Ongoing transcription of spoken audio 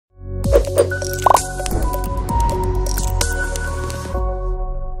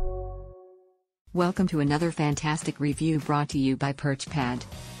Welcome to another fantastic review brought to you by Purchpad.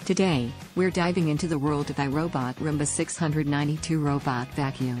 Today, we're diving into the world of iRobot Roomba 692 Robot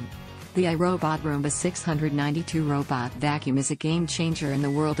Vacuum. The iRobot Roomba 692 Robot Vacuum is a game changer in the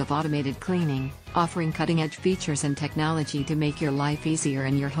world of automated cleaning, offering cutting-edge features and technology to make your life easier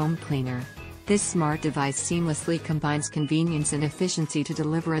and your home cleaner. This smart device seamlessly combines convenience and efficiency to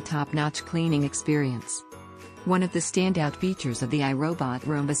deliver a top-notch cleaning experience. One of the standout features of the iRobot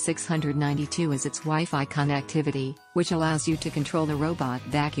Roomba 692 is its Wi-Fi connectivity, which allows you to control the robot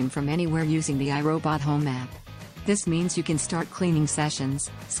vacuum from anywhere using the iRobot Home app. This means you can start cleaning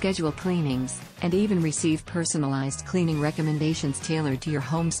sessions, schedule cleanings, and even receive personalized cleaning recommendations tailored to your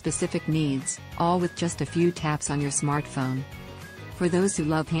home-specific needs, all with just a few taps on your smartphone. For those who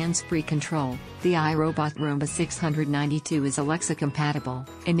love hands-free control, the iRobot Roomba 692 is Alexa compatible,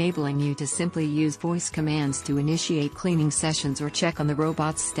 enabling you to simply use voice commands to initiate cleaning sessions or check on the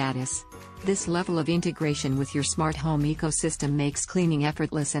robot's status. This level of integration with your smart home ecosystem makes cleaning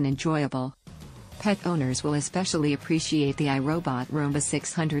effortless and enjoyable. Pet owners will especially appreciate the iRobot Roomba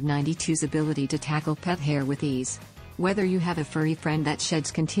 692's ability to tackle pet hair with ease. Whether you have a furry friend that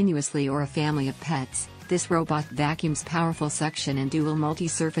sheds continuously or a family of pets, this robot vacuum's powerful suction and dual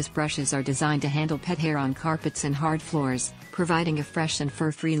multi-surface brushes are designed to handle pet hair on carpets and hard floors, providing a fresh and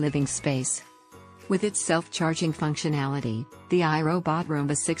fur-free living space. With its self-charging functionality, the iRobot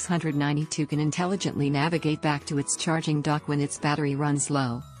Roomba 692 can intelligently navigate back to its charging dock when its battery runs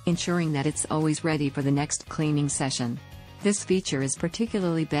low, ensuring that it's always ready for the next cleaning session. This feature is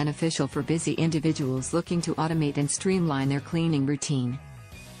particularly beneficial for busy individuals looking to automate and streamline their cleaning routine.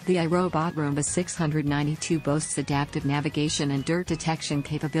 The iRobot Roomba 692 boasts adaptive navigation and dirt detection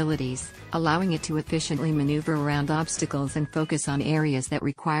capabilities, allowing it to efficiently maneuver around obstacles and focus on areas that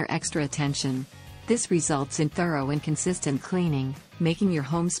require extra attention. This results in thorough and consistent cleaning, making your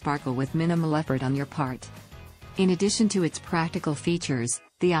home sparkle with minimal effort on your part. In addition to its practical features,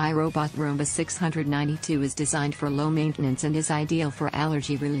 the iRobot Roomba 692 is designed for low maintenance and is ideal for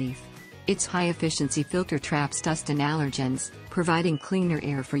allergy relief. Its high-efficiency filter traps dust and allergens, providing cleaner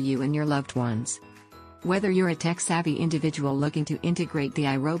air for you and your loved ones. Whether you're a tech-savvy individual looking to integrate the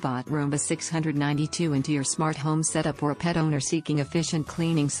iRobot Roomba 692 into your smart home setup or a pet owner seeking efficient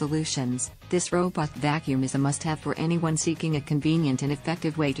cleaning solutions, this robot vacuum is a must-have for anyone seeking a convenient and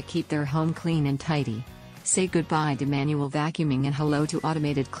effective way to keep their home clean and tidy. Say goodbye to manual vacuuming and hello to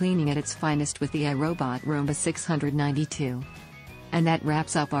automated cleaning at its finest with the iRobot Roomba 692. And that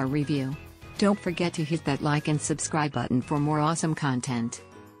wraps up our review. Don't forget to hit that like and subscribe button for more awesome content.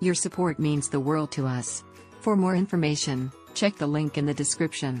 Your support means the world to us. For more information, check the link in the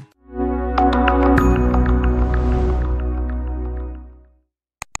description.